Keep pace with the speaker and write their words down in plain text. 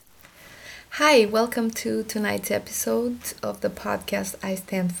Hi, welcome to tonight's episode of the podcast I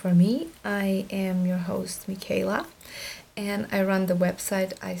Stand For Me. I am your host, Michaela, and I run the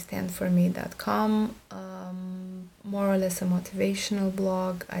website istandforme.com. More or less a motivational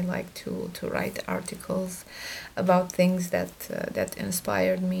blog. I like to write articles about things that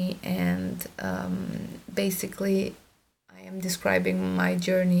inspired me, and basically, I am describing my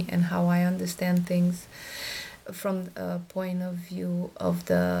journey and how I understand things from a point of view of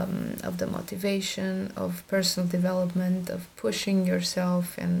the motivation of personal development, of pushing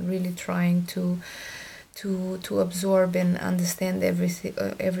yourself and really trying to absorb and understand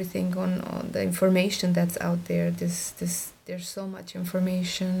everything on the information that's out there. This There's so much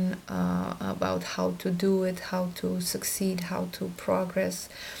information about how to do it, how to succeed, how to progress,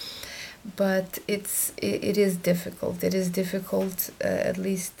 but it is difficult. It is difficult, at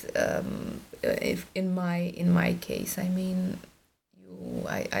least if in my case. I mean,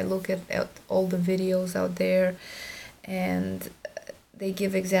 I look at all the videos out there, and they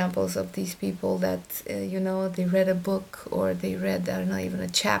give examples of these people that they read a book, or they read, I don't know, even a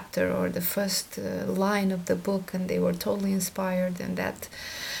chapter or the first line of the book, and they were totally inspired, and that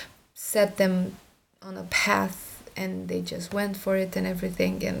set them on a path, and they just went for it and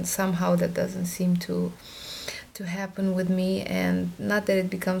everything. And somehow that doesn't seem to happen with me. And not that it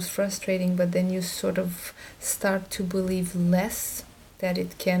becomes frustrating, but then you sort of start to believe less that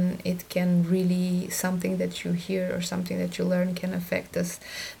it can really, something that you hear or something that you learn can affect us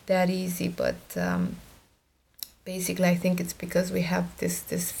that easy. But basically, I think it's because we have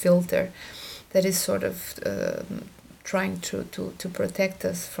this filter that is sort of trying to protect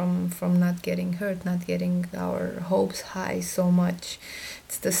us from not getting hurt, not getting our hopes high so much.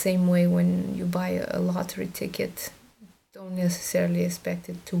 It's the same way when you buy a lottery ticket. Don't necessarily expect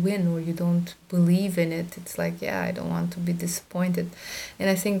it to win, or you don't believe in it. It's like, yeah, I don't want to be disappointed. And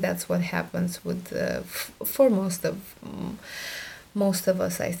I think that's what happens with for most of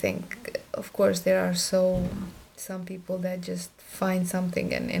us, I think. Of course, there are some people that just find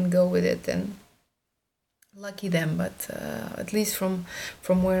something and go with it, and lucky them. But at least from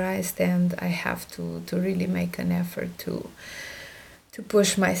where I stand, I have to really make an effort to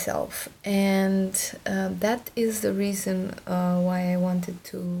push myself. And that is the reason why I wanted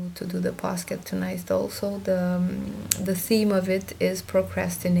to do the podcast tonight. Also, the theme of it is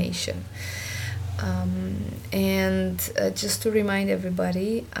procrastination. And just to remind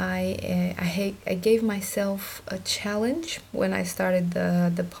everybody, I gave myself a challenge when I started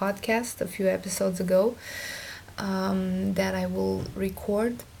the podcast a few episodes ago, that I will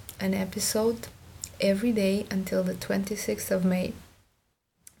record an episode every day until the 26th of May,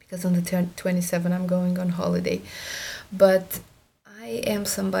 because on the 27th I'm going on holiday. But I am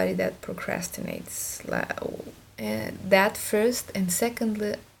somebody that procrastinates. That first, and second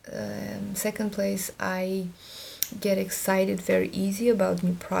place, I get excited very easy about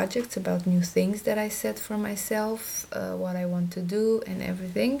new projects, about new things that I set for myself, what I want to do and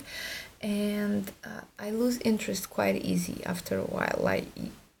everything. And I lose interest quite easy after a while, like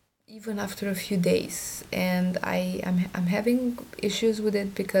even after a few days. And I'm having issues with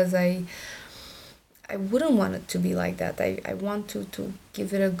it, because I wouldn't want it to be like that. I want to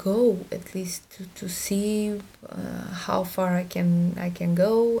give it a go, at least to see how far I can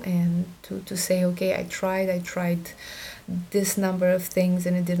go, and to say, okay, I tried this number of things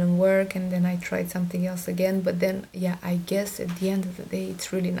and it didn't work, and then I tried something else again. But then, yeah, I guess at the end of the day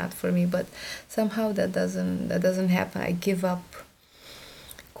it's really not for me. But somehow that doesn't happen. I give up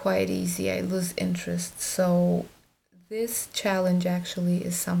quite easy. I lose interest. So this challenge actually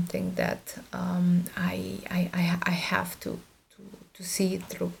is something that I have to see it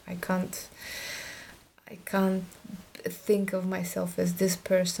through. I can't think of myself as this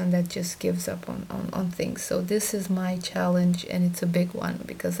person that just gives up on things. So this is my challenge, and it's a big one,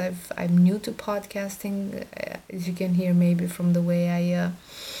 because I'm new to podcasting, as you can hear maybe from the way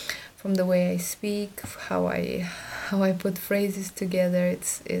I speak, how I put phrases together.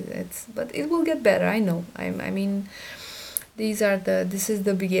 It's but it will get better. I know. I mean, this is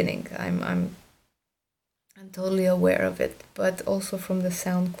the beginning. I'm totally aware of it, but also from the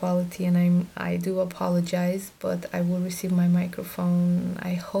sound quality, and I do apologize, but I will receive my microphone,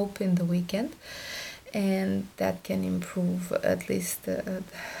 I hope, in the weekend, and that can improve at least the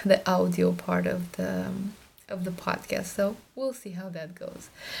audio part of the podcast. So we'll see how that goes.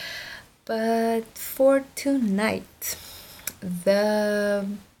 But for tonight, the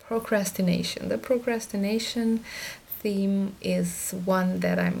procrastination theme is one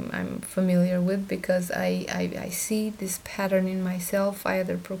that I'm familiar with, because I see this pattern in myself. I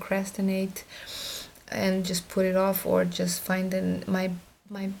either procrastinate and just put it off, or just find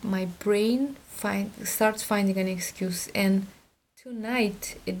my brain starts finding an excuse. And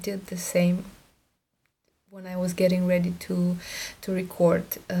tonight it did the same. When I was getting ready to record,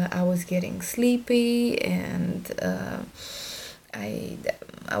 I was getting sleepy, and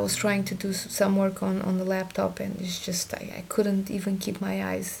I was trying to do some work on the laptop, and it's just I couldn't even keep my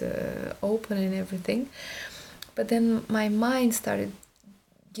eyes open and everything. But then my mind started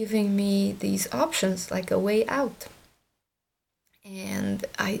giving me these options, like a way out. And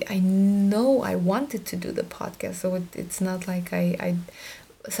I know I wanted to do the podcast, so it's not like I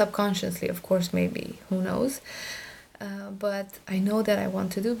subconsciously, of course, maybe, who knows. But I know that I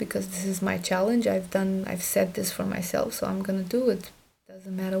want to do, because this is my challenge. I've set this for myself, so I'm gonna do it.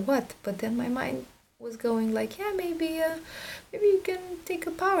 Doesn't matter what. But then my mind was going like, yeah, maybe you can take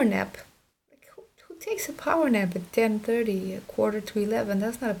a power nap. Like, who takes a power nap at 10:30, a quarter to 11?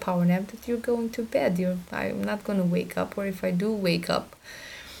 That's not a power nap. That you're going to bed. I'm not gonna wake up, or if I do wake up,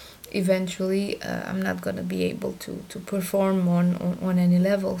 eventually I'm not gonna be able to perform on any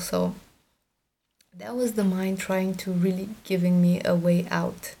level. So that was the mind trying to really giving me a way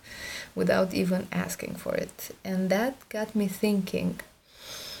out without even asking for it. And that got me thinking.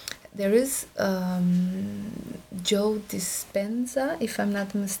 There is Joe Dispenza, if I'm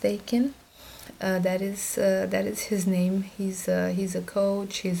not mistaken. That is his name. He's a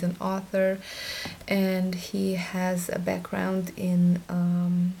coach. He's an author, and he has a background in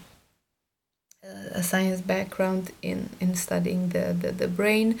a science background in studying the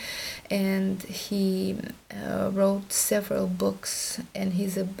brain, and he wrote several books, and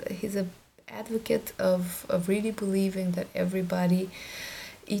he's a advocate of really believing that everybody,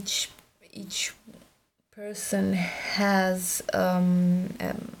 each person has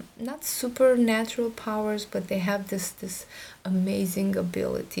not supernatural powers, but they have this amazing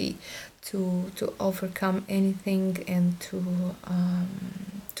ability to overcome anything, and to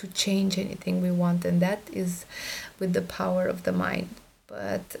change anything we want, and that is with the power of the mind.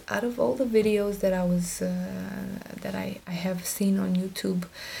 But out of all the videos that I have seen on YouTube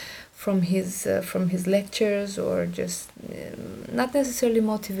from his lectures, or just not necessarily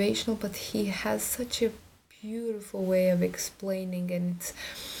motivational, but he has such a beautiful way of explaining, and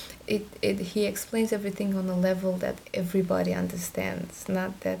he explains everything on a level that everybody understands.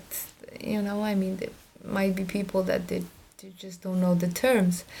 Not that, I mean, there might be people that they just don't know the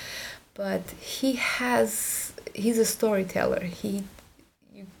terms, but he's a storyteller.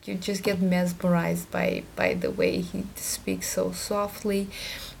 You just get mesmerized by the way he speaks, so softly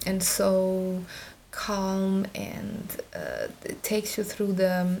and so calm, and it takes you through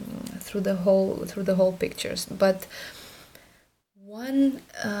the whole pictures. But one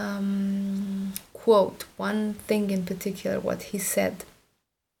quote, one thing in particular, what he said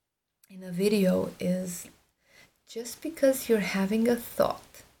in a video is, just because you're having a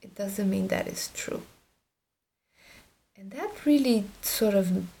thought, it doesn't mean that is true. And that really sort of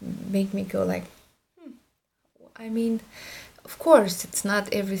made me go like, I mean, of course, it's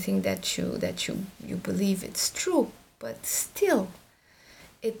not everything that you believe it's true, but still,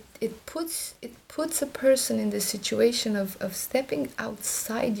 it puts a person in the situation of stepping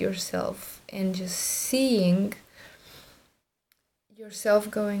outside yourself and just seeing yourself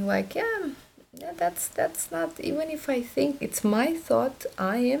going like, yeah, that's not, even if I think it's my thought,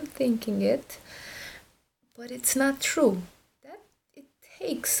 I am thinking it, but it's not true. That it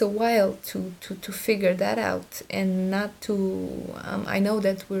takes a while to figure that out, and not to I know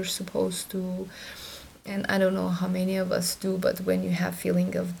that we're supposed to, and I don't know how many of us do, but when you have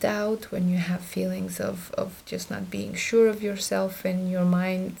feeling of doubt, when you have feelings of just not being sure of yourself, and your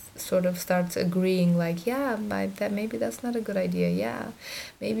mind sort of starts agreeing like, yeah, that maybe that's not a good idea, yeah,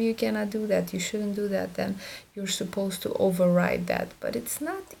 maybe you cannot do that, you shouldn't do that, then you're supposed to override that. But it's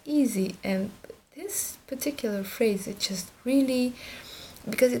not easy. And this particular phrase, it just really,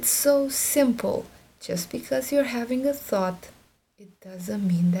 because it's so simple, just because you're having a thought, it doesn't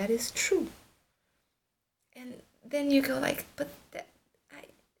mean that is true. And then you go like, but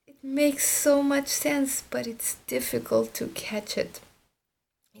it makes so much sense, but it's difficult to catch it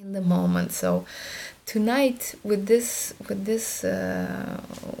in the moment. So tonight, with this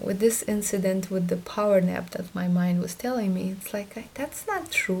incident, with the power nap that my mind was telling me, it's like, that's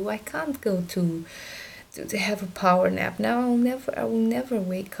not true. I can't go to have a power nap now. I will never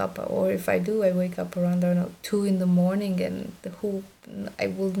wake up, or if I do, I wake up around, I don't know, 2 in the morning, and I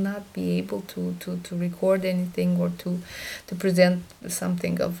will not be able to record anything, or to present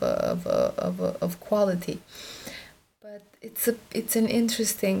something of quality. But it's an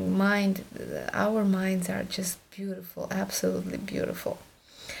interesting mind. Our minds are just beautiful, absolutely beautiful.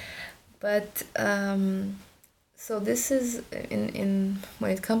 But So this is in when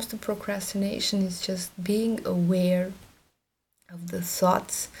it comes to procrastination, is just being aware of the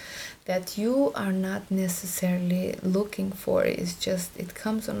thoughts that you are not necessarily looking for. It's just, it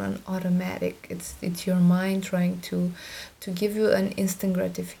comes on an automatic. It's your mind trying to give you an instant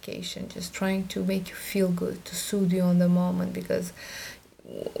gratification, just trying to make you feel good, to soothe you on the moment. Because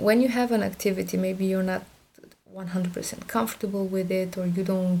when you have an activity, maybe you're not 100% comfortable with it, or you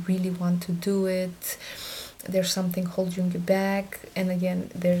don't really want to do it, there's something holding you back, and again,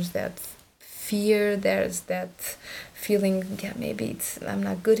 there's that fear, there's that feeling, yeah, maybe I'm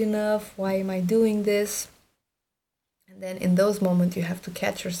not good enough, why am I doing this? And then in those moments you have to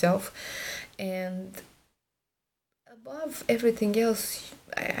catch yourself, and above everything else,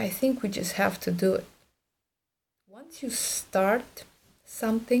 I think we just have to do it. Once you start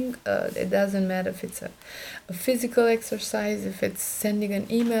something, it doesn't matter if it's a physical exercise, if it's sending an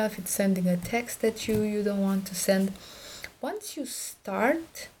email, if it's sending a text that you don't want to send. Once you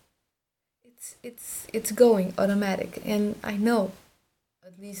start, it's going automatic. And I know,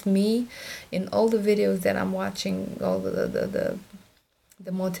 at least me, in all the videos that I'm watching, all the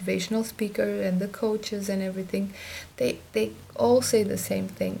motivational speaker and the coaches and everything, they all say the same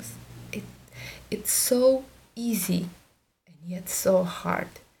things. It's so easy and yet so hard.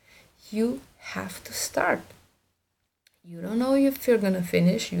 You have to start. You don't know if you're gonna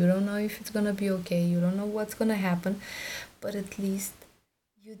finish, you don't know if it's gonna be okay, you don't know what's gonna happen, but at least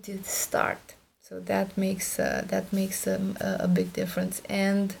you did start. So that makes a big difference.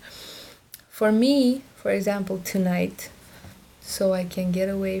 And for me, for example, tonight, so I can get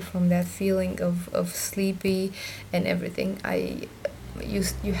away from that feeling of sleepy and everything,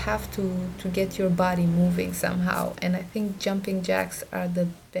 you have to get your body moving somehow. And I think jumping jacks are the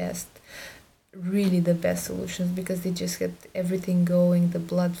best, really the best solutions, because they just get everything going, the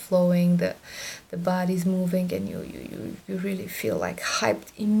blood flowing, the body's moving, and you really feel like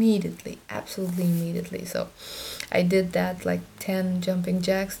hyped immediately, absolutely immediately. So I did that, like 10 jumping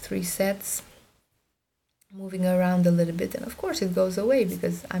jacks, 3 sets, moving around a little bit, and of course it goes away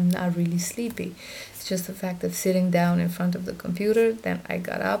because I'm not really sleepy. It's just the fact of sitting down in front of the computer. Then I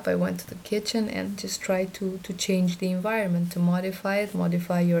got up, I went to the kitchen and just tried to change the environment, to modify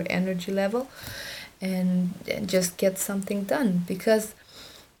your energy level, and just get something done. Because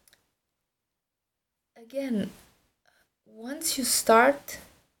again, once you start,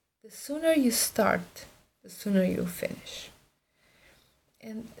 the sooner you start, the sooner you finish.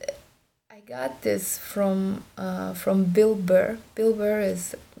 And I got this from Bill Burr. Bill Burr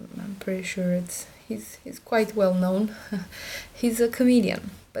is, I'm pretty sure he's quite well known. He's a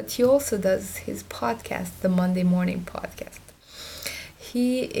comedian, but he also does his podcast, the Monday Morning Podcast.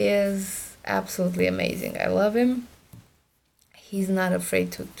 He is absolutely amazing. I love him. He's not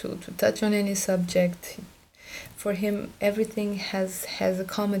afraid to touch on any subject. For him, everything has a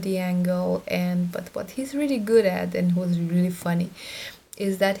comedy angle, but what he's really good at, and was really funny,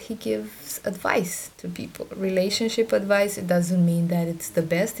 is that he gives advice to people, relationship advice. It doesn't mean that it's the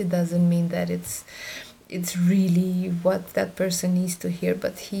best, it doesn't mean that it's really what that person needs to hear,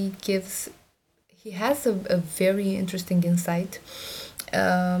 but he has a very interesting insight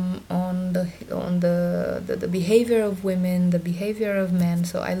on the behavior of women, the behavior of men.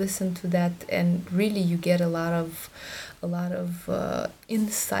 So I listened to that, and really you get a lot of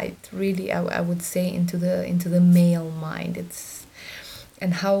insight, really, I would say, into the male mind. It's,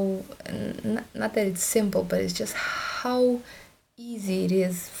 and how, not that it's simple, but it's just how easy it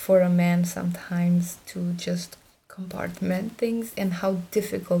is for a man sometimes to just compartment things, and how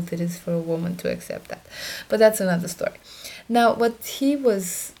difficult it is for a woman to accept that. But that's another story. Now, what he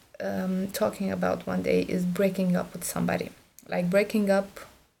was talking about one day is breaking up with somebody. Like, breaking up,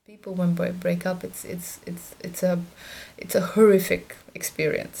 people when break up, it's a horrific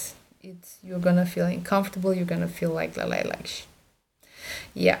experience. You're gonna feel uncomfortable. You're gonna feel like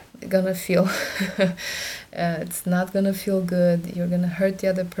yeah, you're gonna feel it's not gonna feel good. You're gonna hurt the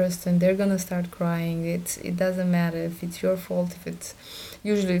other person. They're gonna start crying. It doesn't matter if it's your fault. If it's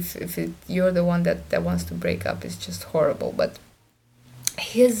usually if you're the one that wants to break up, it's just horrible. But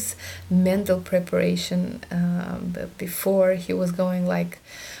his mental preparation before, he was going like,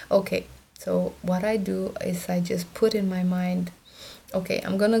 okay, so what I do is I just put in my mind, okay,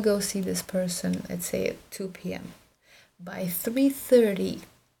 I'm gonna go see this person, let's say at 2 p.m. By 3:30,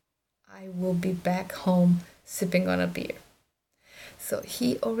 I will be back home sipping on a beer. So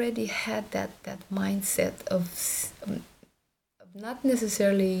he already had that mindset of not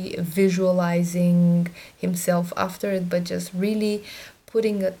necessarily visualizing himself after it, but just really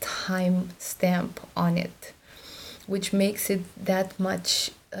putting a time stamp on it, which makes it that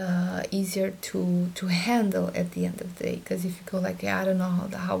much easier to handle at the end of the day. Because if you go like, yeah, I don't know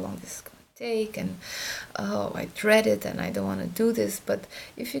how long this is going to take, and oh, I dread it and I don't want to do this. But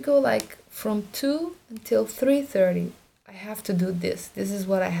if you go like from 2 until 3:30, I have to do this. This is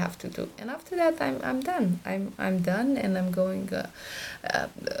what I have to do, and after that, I'm done. I'm done, and I'm going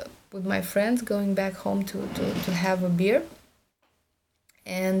with my friends, going back home to have a beer,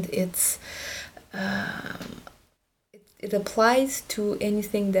 and it applies to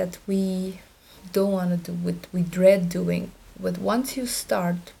anything that we don't want to do, we dread doing. But once you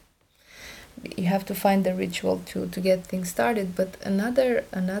start, you have to find the ritual to get things started. But another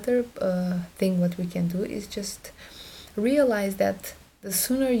thing what we can do is just realize that the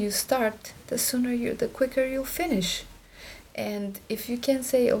sooner you start, the quicker you'll finish. And if you can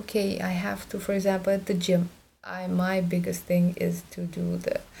say, okay, I have to, for example, at the gym, my biggest thing is to do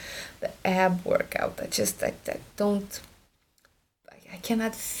the ab workout. I don't, I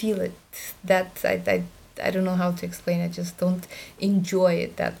cannot feel it. That I don't know how to explain. I just don't enjoy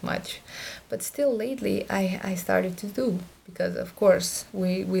it that much. But still, lately, I started to do, because of course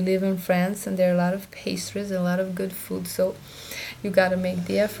we live in France, and there are a lot of pastries and a lot of good food, so you gotta make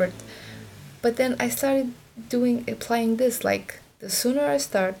the effort. But then I started applying this, like the sooner I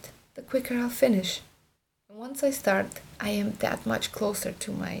start, the quicker I'll finish. And once I start, I am that much closer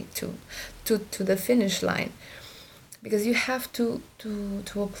to my to the finish line, because you have to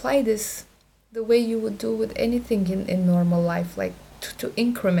apply this the way you would do with anything in normal life, like to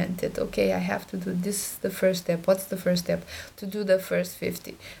increment it. Okay, I have to do this, the first step. What's the first step? To do the first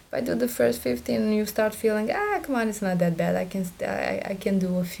 50. If I do the first 50 and you start feeling, come on, it's not that bad, I can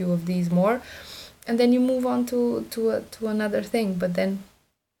do a few of these more, and then you move on to another thing. But then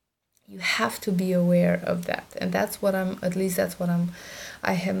you have to be aware of that, and that's what I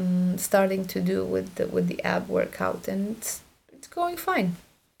am starting to do with the ab workout, and it's going fine.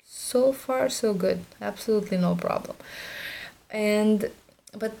 So far so good, absolutely no problem.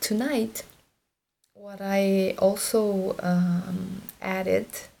 But tonight, what I also added,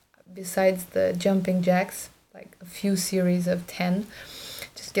 besides the jumping jacks, like a few series of 10,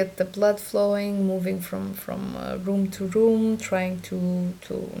 just get the blood flowing, moving from room to room, trying to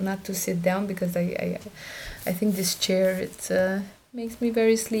not to sit down, because I think this chair, it makes me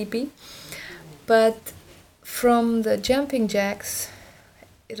very sleepy. But from the jumping jacks,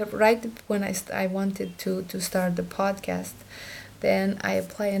 right when I wanted to start the podcast, then I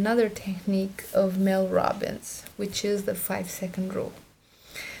apply another technique of Mel Robbins, which is the 5-second rule.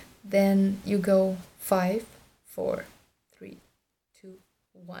 Then you go 5, 4, 3, 2,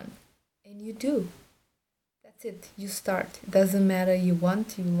 1, and you do. That's it. You start. It doesn't matter, you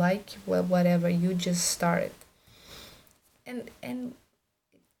want, you like, well, whatever. You just start it, and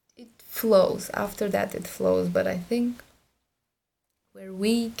it flows. After that, it flows. But I think where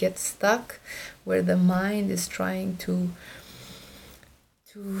we get stuck, where the mind is trying to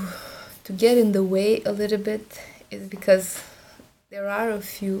get in the way a little bit, is because there are a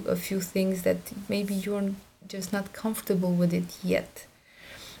few things that maybe you're just not comfortable with it yet,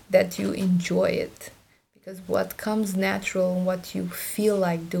 that you enjoy it. Because what comes natural and what you feel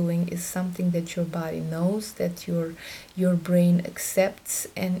like doing is something that your body knows, that your brain accepts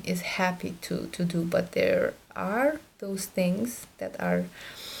and is happy to do. But there are those things that are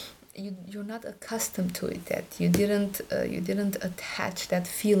you're not accustomed to it, that you didn't attach that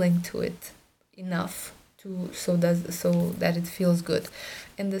feeling to it enough so that it feels good.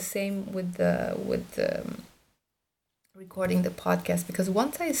 And the same with the recording the podcast, because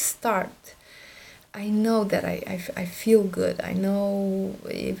once I start, I know that I feel good. I know,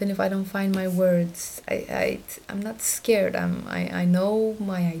 even if I don't find my words, I'm not scared. I know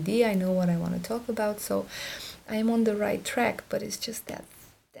my idea. I know what I want to talk about. So I am on the right track. But it's just that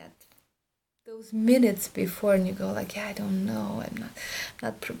those minutes before, and you go like, yeah, I don't know. I'm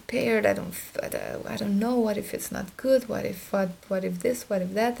not prepared. I don't know. What if it's not good? What if this? What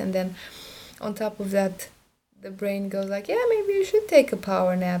if that? And then on top of that, the brain goes like, yeah, maybe you should take a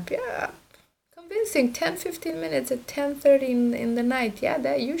power nap. Yeah. Convincing 10-15 minutes at 10:30 in the night. Yeah,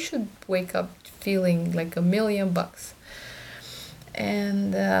 that you should wake up feeling like $1,000,000.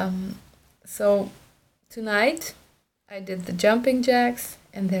 And so tonight I did the jumping jacks,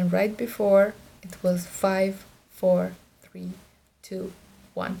 and then right before it was 5, 4, 3, 2,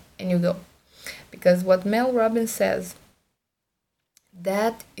 1, and you go. Because what Mel Robbins says,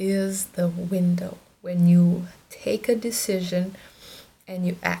 that is the window when you take a decision and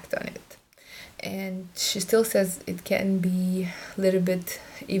you act on it. And she still says it can be a little bit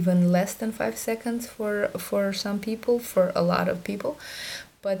even less than 5 seconds for some people, for a lot of people.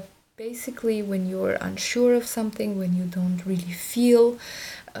 But basically when you're unsure of something, when you don't really feel,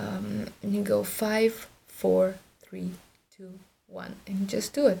 you go 5, 4, 3, 2, 1, and you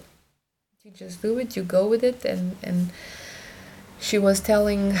just do it. You just do it, you go with it. And she was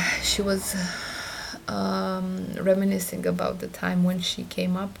reminiscing about the time when she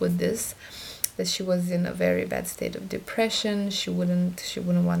came up with this, that she was in a very bad state of depression. She wouldn't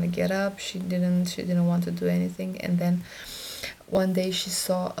want to get up. She didn't want to do anything. And then one day she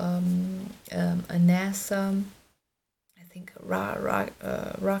saw a NASA, I think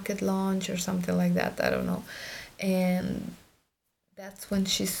rocket launch or something like that. I don't know. And that's when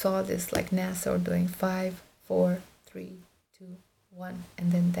she saw this, like NASA doing 5, 4, 3, 2, 1,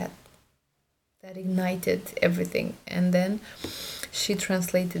 and then that ignited everything. And then she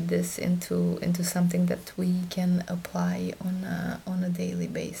translated this into something that we can apply on a daily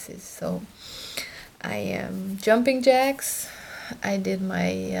basis. So I am jumping jacks. I did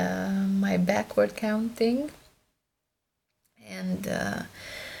my backward counting, and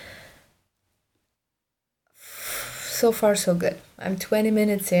so far so good. I'm 20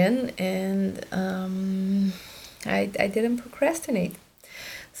 minutes in, and I didn't procrastinate.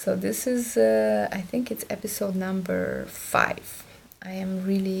 So this is I think it's episode number 5. I'm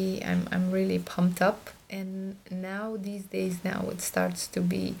really pumped up, and now these days now it starts to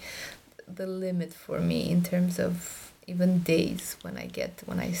be the limit for me in terms of even days when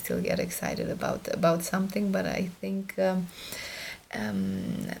I still get excited about something. But I think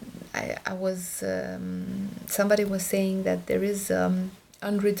I was somebody was saying that there is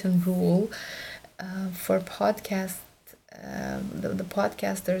unwritten rule for podcasts. The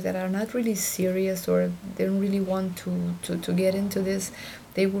podcasters that are not really serious, or they don't really want to get into this,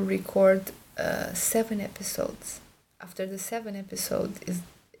 they will record 7 episodes. After the 7 episode is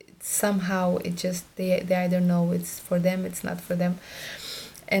somehow it just they either know it's for them, it's not for them.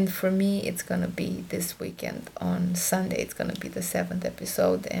 And for me, it's gonna be this weekend on Sunday. It's gonna be the 7th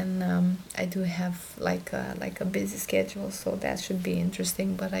episode, and I do have like a busy schedule, so that should be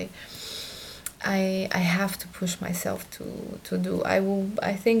interesting. But I have to push myself to do.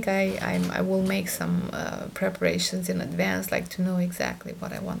 I think I will make some preparations in advance, like to know exactly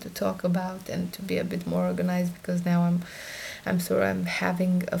what I want to talk about and to be a bit more organized, because now I'm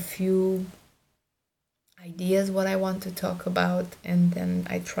having a few ideas what I want to talk about, and then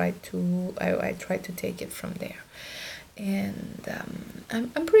I try to take it from there. And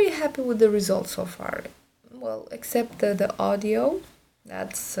I'm pretty happy with the results so far. Well, except the audio,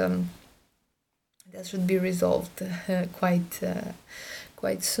 that's that should be resolved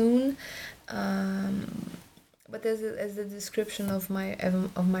quite soon. But as the description of my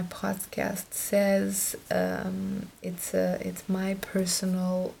podcast says, it's my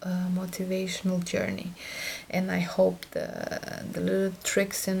personal motivational journey, and I hope the little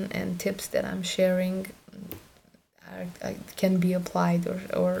tricks and tips that I'm sharing can be applied,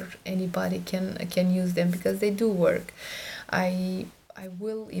 or anybody can use them, because they do work. I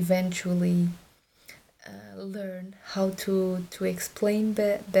will eventually learn how to explain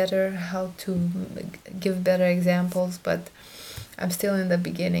better, how to give better examples, but I'm still in the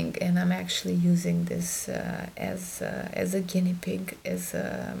beginning, and I'm actually using this as a guinea pig, as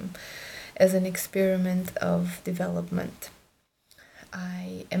an experiment of development.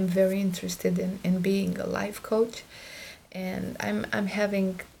 I am very interested in being a life coach, and I'm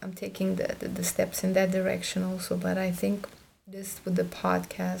taking the steps in that direction also. But I think this with the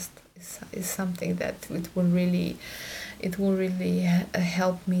podcast is something that it will really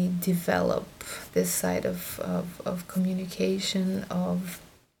help me develop this side of communication, of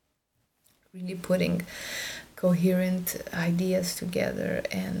really putting coherent ideas together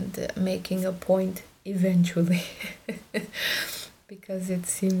and making a point eventually. Because it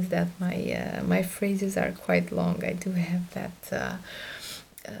seems that my phrases are quite long. I do have that.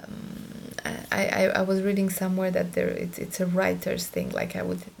 I was reading somewhere that it's a writer's thing. Like I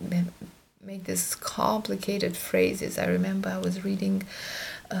would make this complicated phrases. I remember I was reading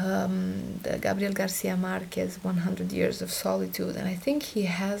the Gabriel Garcia Marquez 100 Years of Solitude, and I think he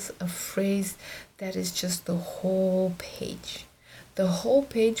has a phrase that is just the whole page. The whole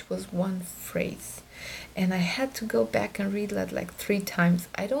page was one phrase, and I had to go back and read that like 3 times.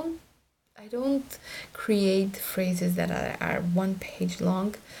 I don't create phrases that are 1 page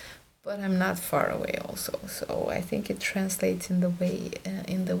long, but I'm not far away also. So I think it translates in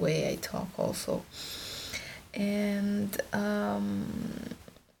the way I talk also. And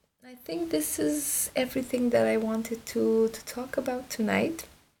I think this is everything that I wanted to talk about tonight.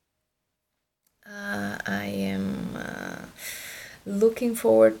 looking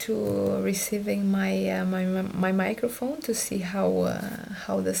forward to receiving my microphone to see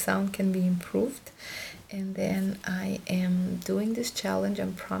how the sound can be improved. And then I am doing this challenge.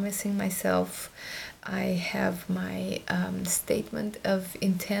 I'm promising myself. I have my statement of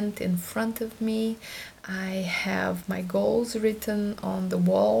intent in front of me. I have my goals written on the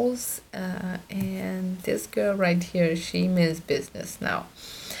walls, and this girl right here, she means business now.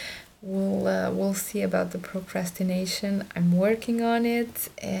 We'll see about the procrastination. I'm working on it,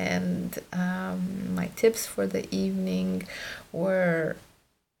 and my tips for the evening were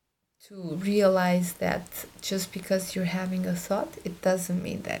to realize that just because you're having a thought, it doesn't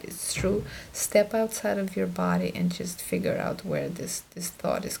mean that it's true. Step outside of your body and just figure out where this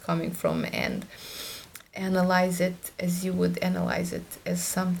thought is coming from, and analyze it as you would analyze it as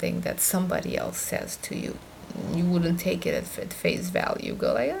something that somebody else says to you. You wouldn't take it at face value.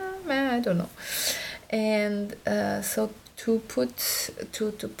 Go like, man, I don't know. And so to put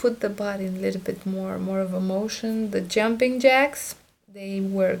the body in a little bit more of a motion, the jumping jacks, they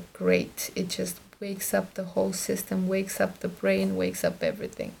work great. It just wakes up the whole system, wakes up the brain, wakes up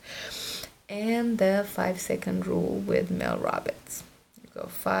everything. And the 5-second rule with Mel Robbins. You go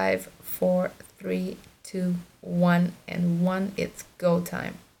 5, 4, 3, 2, 1, and 1. It's go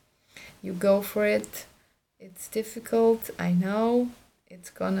time. You go for it. It's difficult, I know.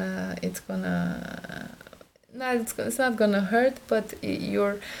 It's not gonna hurt, but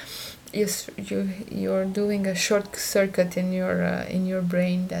you're doing a short circuit in your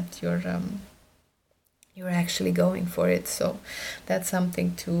brain that you're actually going for it. So that's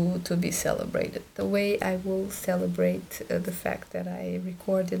something to be celebrated. The way I will celebrate the fact that I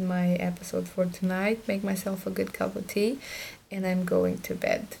recorded my episode for tonight, make myself a good cup of tea, and I'm going to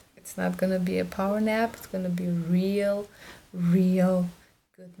bed. It's not gonna be a power nap. It's gonna be real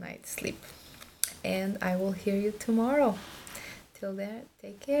good night's sleep. And I will hear you tomorrow. Till then,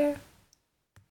 take care.